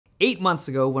8 months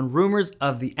ago, when rumors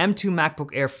of the M2 MacBook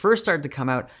Air first started to come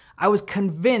out, I was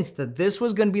convinced that this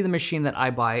was gonna be the machine that I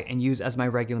buy and use as my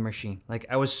regular machine. Like,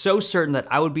 I was so certain that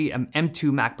I would be an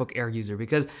M2 MacBook Air user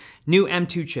because new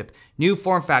M2 chip, new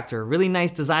form factor, really nice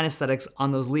design aesthetics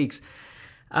on those leaks.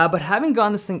 But having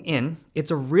gotten this thing in, it's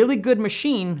a really good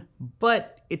machine,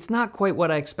 but it's not quite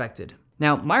what I expected.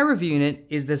 Now, my review unit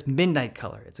is this midnight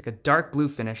color. It's like a dark blue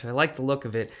finish. I like the look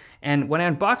of it. And when I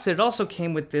unboxed it, it also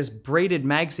came with this braided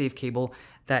MagSafe cable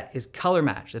that is color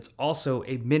matched. It's also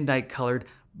a midnight colored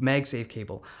MagSafe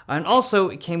cable. And also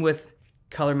it came with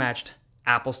color matched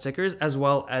Apple stickers as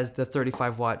well as the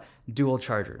 35-watt dual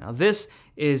charger. Now this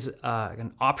is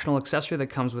an optional accessory that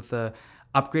comes with the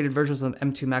upgraded versions of the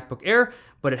M2 MacBook Air,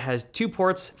 but it has 2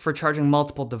 ports for charging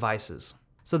multiple devices.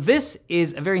 So this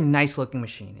is a very nice looking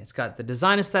machine. It's got the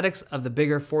design aesthetics of the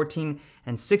bigger 14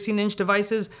 and 16-inch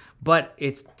devices, but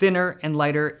it's thinner and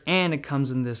lighter, and it comes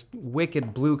in this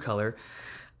wicked blue color.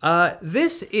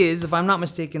 This is, if I'm not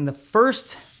mistaken, the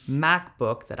first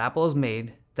MacBook that Apple has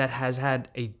made that has had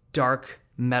a dark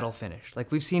metal finish.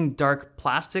 Like, we've seen dark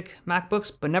plastic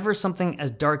MacBooks, but never something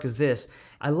as dark as this.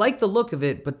 I like the look of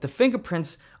it, but the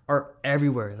fingerprints are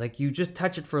everywhere. Like, you just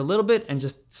touch it for a little bit and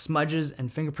just smudges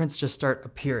and fingerprints just start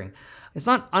appearing. It's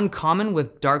not uncommon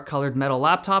with dark colored metal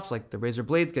laptops, like the Razer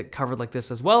blades get covered like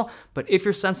this as well, but if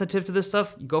you're sensitive to this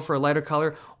stuff, you go for a lighter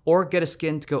color or get a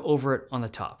skin to go over it on the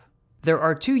top. There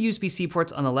are 2 USB-C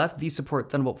ports on the left. These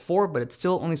support Thunderbolt 4, but it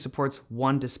still only supports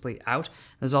 1 display out.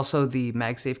 There's also the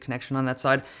MagSafe connection on that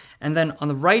side. And then on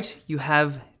the right, you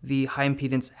have the high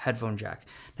impedance headphone jack.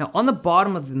 Now on the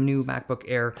bottom of the new MacBook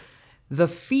Air, the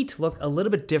feet look a little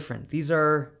bit different. These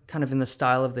are kind of in the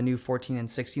style of the new 14 and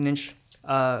 16-inch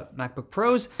MacBook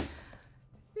Pros.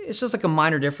 It's just like a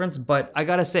minor difference, but I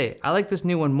gotta say, I like this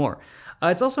new one more.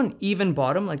 It's also an even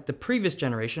bottom, like the previous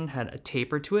generation had a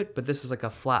taper to it, but this is like a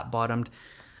flat bottomed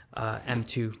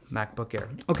M2 MacBook Air.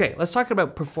 Okay, let's talk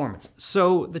about performance.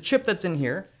 So the chip that's in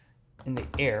here, in the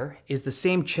Air, is the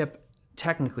same chip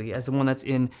technically as the one that's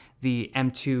in the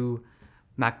M2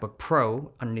 MacBook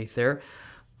Pro underneath there,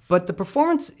 but the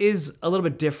performance is a little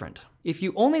bit different. If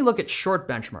you only look at short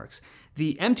benchmarks,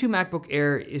 the M2 MacBook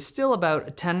Air is still about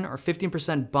a 10 or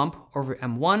 15% bump over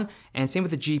M1, and same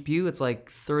with the GPU, it's like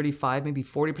 35, maybe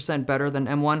 40% better than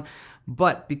M1.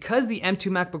 But because the M2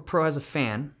 MacBook Pro has a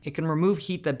fan, it can remove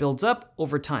heat that builds up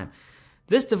over time.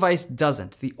 This device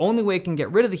doesn't. The only way it can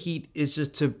get rid of the heat is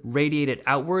just to radiate it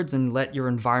outwards and let your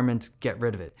environment get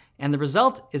rid of it. And the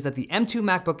result is that the M2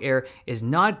 MacBook Air is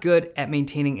not good at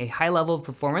maintaining a high level of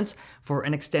performance for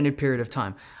an extended period of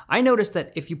time. I noticed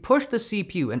that if you push the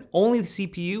CPU and only the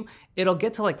CPU, it'll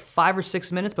get to like 5 or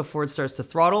 6 minutes before it starts to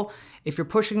throttle. If you're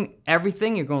pushing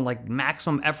everything, you're going like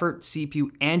maximum effort,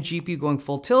 CPU and GPU going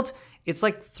full tilt, it's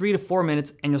like 3 to 4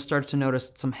 minutes and you'll start to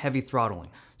notice some heavy throttling.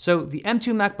 So the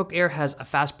M2 MacBook Air has a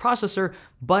fast processor,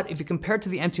 but if you compare it to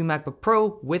the M2 MacBook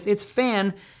Pro with its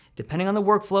fan, depending on the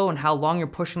workflow and how long you're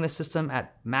pushing the system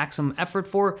at maximum effort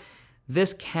for,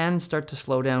 this can start to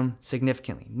slow down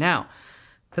significantly. Now,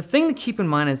 the thing to keep in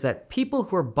mind is that people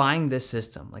who are buying this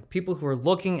system, like people who are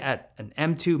looking at an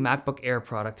M2 MacBook Air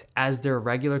product as their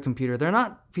regular computer, they're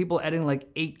not people editing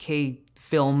like 8K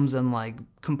films and like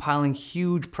compiling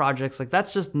huge projects. Like,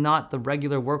 that's just not the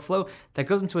regular workflow that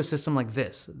goes into a system like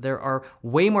this. There are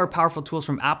way more powerful tools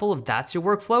from Apple if that's your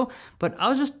workflow, but I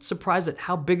was just surprised at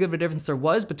how big of a difference there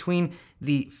was between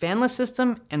the fanless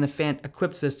system and the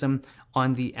fan-equipped system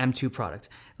on the M2 product.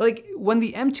 Like, when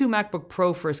the M2 MacBook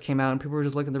Pro first came out and people were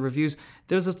just looking at the reviews,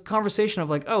 there was this conversation of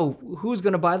like, oh, who's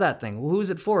gonna buy that thing? Who's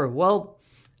it for? Well,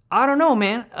 I don't know,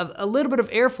 man. A little bit of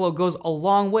airflow goes a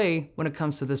long way when it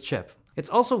comes to this chip. It's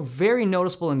also very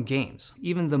noticeable in games.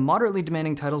 Even the moderately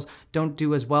demanding titles don't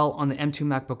do as well on the M2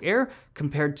 MacBook Air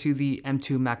compared to the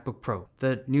M2 MacBook Pro.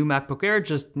 The new MacBook Air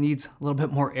just needs a little bit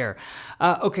more air.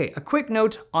 Okay, a quick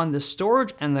note on the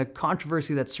storage and the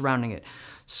controversy that's surrounding it.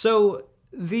 So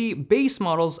the base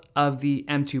models of the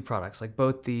M2 products, like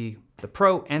both the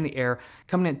Pro and the Air,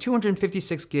 come in at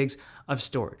 256 gigs of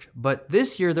storage. But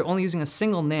this year, they're only using a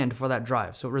single NAND for that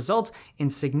drive, so it results in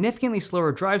significantly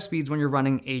slower drive speeds when you're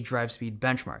running a drive speed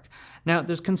benchmark. Now,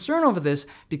 there's concern over this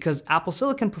because Apple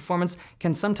Silicon performance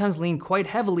can sometimes lean quite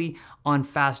heavily on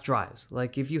fast drives.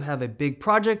 Like, if you have a big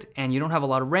project and you don't have a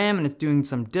lot of RAM and it's doing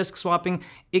some disk swapping,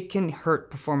 it can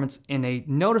hurt performance in a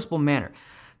noticeable manner.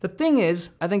 The thing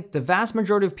is, I think the vast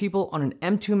majority of people on an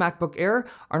M2 MacBook Air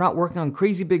are not working on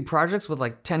crazy big projects with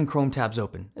like 10 Chrome tabs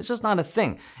open. It's just not a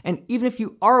thing. And even if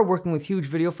you are working with huge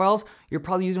video files, you're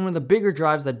probably using one of the bigger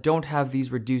drives that don't have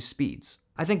these reduced speeds.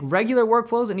 I think regular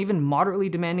workflows and even moderately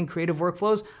demanding creative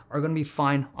workflows are going to be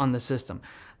fine on the system.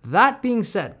 That being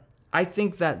said, I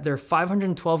think that their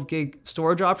 512 gig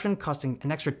storage option costing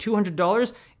an extra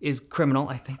 $200 is criminal.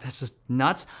 I think that's just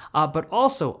nuts. But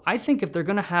also, I think if they're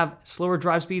gonna have slower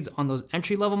drive speeds on those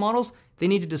entry-level models, they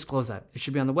need to disclose that. It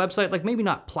should be on the website, like maybe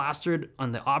not plastered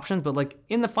on the options, but like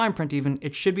in the fine print even,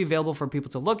 it should be available for people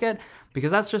to look at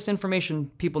because that's just information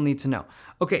people need to know.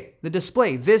 Okay, the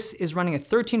display. This is running a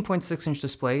 13.6-inch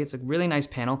display. It's a really nice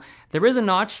panel. There is a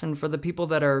notch, and for the people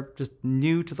that are just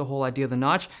new to the whole idea of the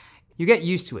notch, you get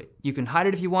used to it. You can hide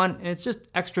it if you want, and it's just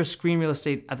extra screen real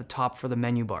estate at the top for the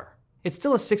menu bar. It's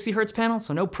still a 60 Hz panel,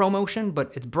 so no ProMotion,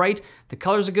 but it's bright, the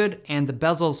colors are good, and the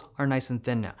bezels are nice and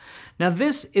thin now. Now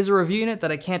this is a review unit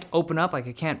that I can't open up, like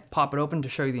I can't pop it open to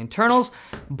show you the internals,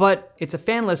 but it's a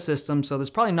fanless system, so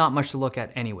there's probably not much to look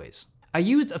at anyways. I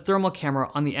used a thermal camera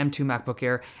on the M2 MacBook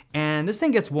Air, and this thing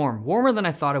gets warm, warmer than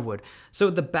I thought it would. So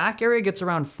the back area gets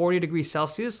around 40 degrees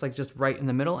Celsius, like just right in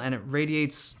the middle, and it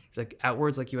radiates like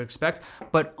outwards like you would expect.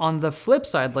 But on the flip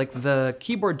side, like the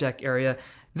keyboard deck area,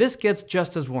 this gets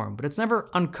just as warm, but it's never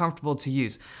uncomfortable to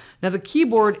use. Now the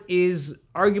keyboard is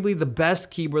arguably the best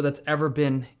keyboard that's ever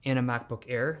been in a MacBook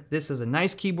Air. This is a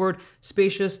nice keyboard,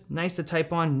 spacious, nice to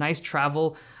type on, nice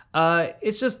travel.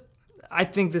 It's just, I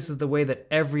think this is the way that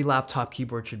every laptop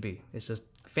keyboard should be. It's just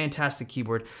a fantastic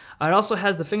keyboard. It also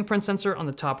has the fingerprint sensor on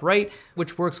the top right,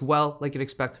 which works well like you'd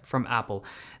expect from Apple.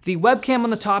 The webcam on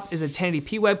the top is a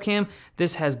 1080p webcam.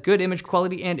 This has good image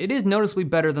quality and it is noticeably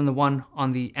better than the one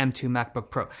on the M2 MacBook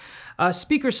Pro.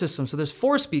 Speaker system, so there's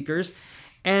 4 speakers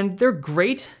and they're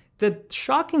great. The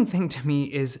shocking thing to me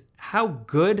is how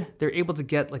good they're able to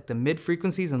get like the mid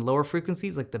frequencies and lower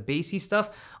frequencies, like the bassy stuff,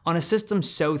 on a system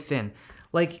so thin.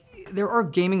 Like there are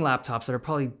gaming laptops that are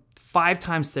probably 5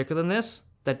 times thicker than this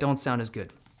that don't sound as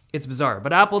good. It's bizarre,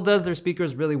 but Apple does their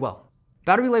speakers really well.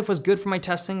 Battery life was good for my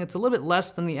testing. It's a little bit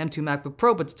less than the M2 MacBook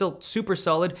Pro, but still super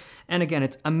solid. And again,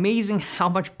 it's amazing how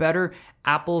much better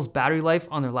Apple's battery life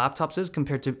on their laptops is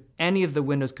compared to any of the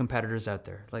Windows competitors out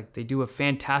there. Like they do a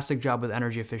fantastic job with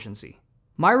energy efficiency.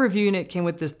 My review unit came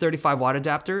with this 35 watt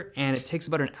adapter and it takes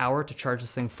about an hour to charge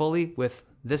this thing fully with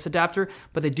this adapter,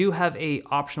 but they do have a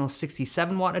optional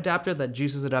 67 watt adapter that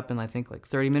juices it up in I think like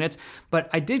 30 minutes.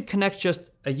 But I did connect just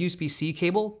a USB-C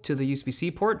cable to the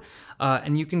USB-C port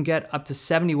and you can get up to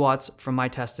 70 watts from my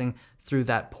testing through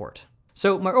that port.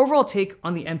 So my overall take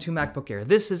on the M2 MacBook Air,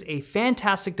 this is a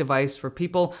fantastic device for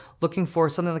people looking for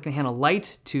something that can handle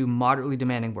light to moderately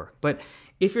demanding work. But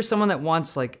if you're someone that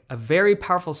wants like a very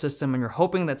powerful system and you're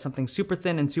hoping that something super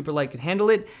thin and super light can handle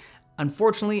it,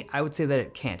 unfortunately, I would say that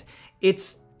it can't.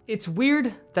 It's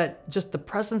weird that just the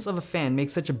presence of a fan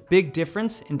makes such a big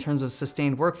difference in terms of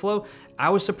sustained workflow. I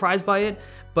was surprised by it,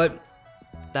 but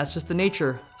that's just the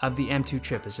nature of the M2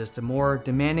 chip. It's just a more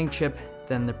demanding chip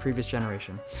than the previous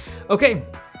generation. Okay,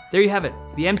 there you have it,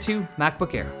 the M2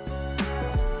 MacBook Air.